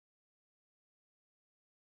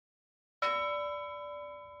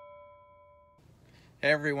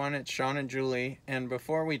Hey everyone, it's Sean and Julie, and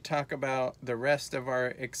before we talk about the rest of our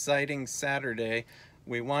exciting Saturday,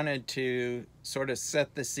 we wanted to sort of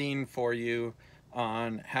set the scene for you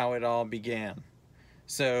on how it all began.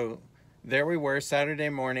 So there we were Saturday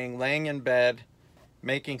morning, laying in bed,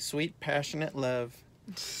 making sweet, passionate love,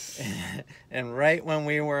 and right when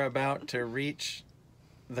we were about to reach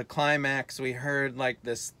the climax, we heard like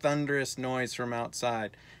this thunderous noise from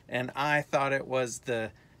outside, and I thought it was the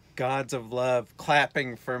gods of love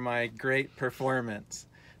clapping for my great performance,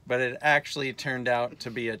 but it actually turned out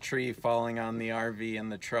to be a tree falling on the RV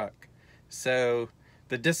and the truck. So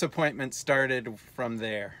the disappointment started from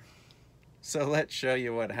there. So let's show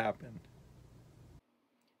you what happened.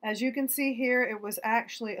 As you can see here, it was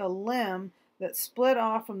actually a limb that split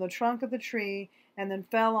off from the trunk of the tree and then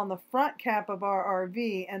fell on the front cap of our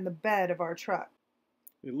RV and the bed of our truck.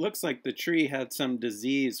 It looks like the tree had some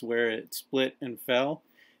disease where it split and fell,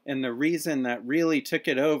 and the reason that really took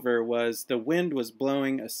it over was the wind was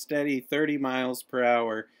blowing a steady 30 miles per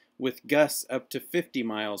hour with gusts up to 50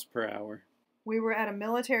 miles per hour. We were at a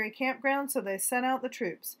military campground, so they sent out the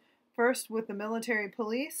troops, first with the military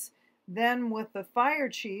police, then with the fire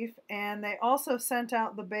chief, and they also sent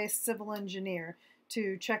out the base civil engineer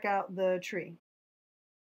to check out the tree.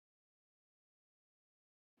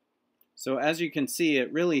 So as you can see,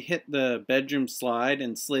 it really hit the bedroom slide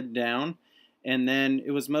and slid down, and then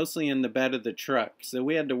it was mostly in the bed of the truck. So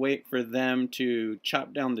we had to wait for them to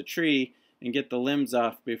chop down the tree and get the limbs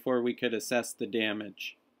off before we could assess the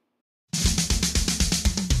damage.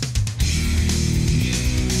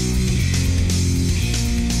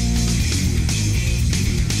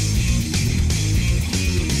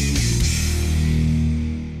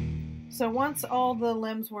 So once all the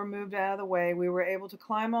limbs were moved out of the way, we were able to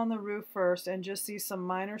climb on the roof first and just see some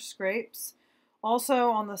minor scrapes. Also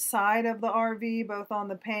on the side of the RV, both on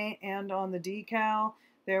the paint and on the decal,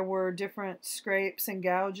 there were different scrapes and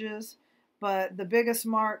gouges, but the biggest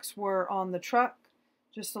marks were on the truck,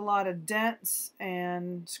 just a lot of dents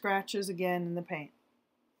and scratches again in the paint.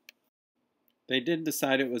 They did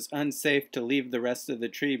decide it was unsafe to leave the rest of the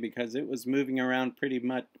tree because it was moving around pretty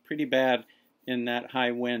bad in that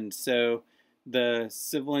high wind. So the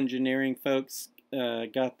civil engineering folks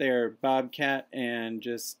got their bobcat and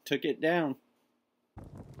just took it down.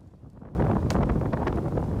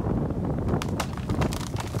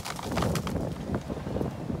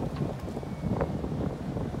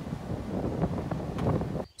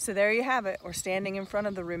 So there you have it. We're standing in front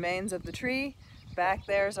of the remains of the tree. Back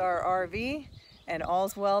there's our RV, and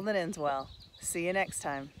all's well that ends well. See you next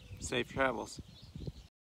time. Safe travels.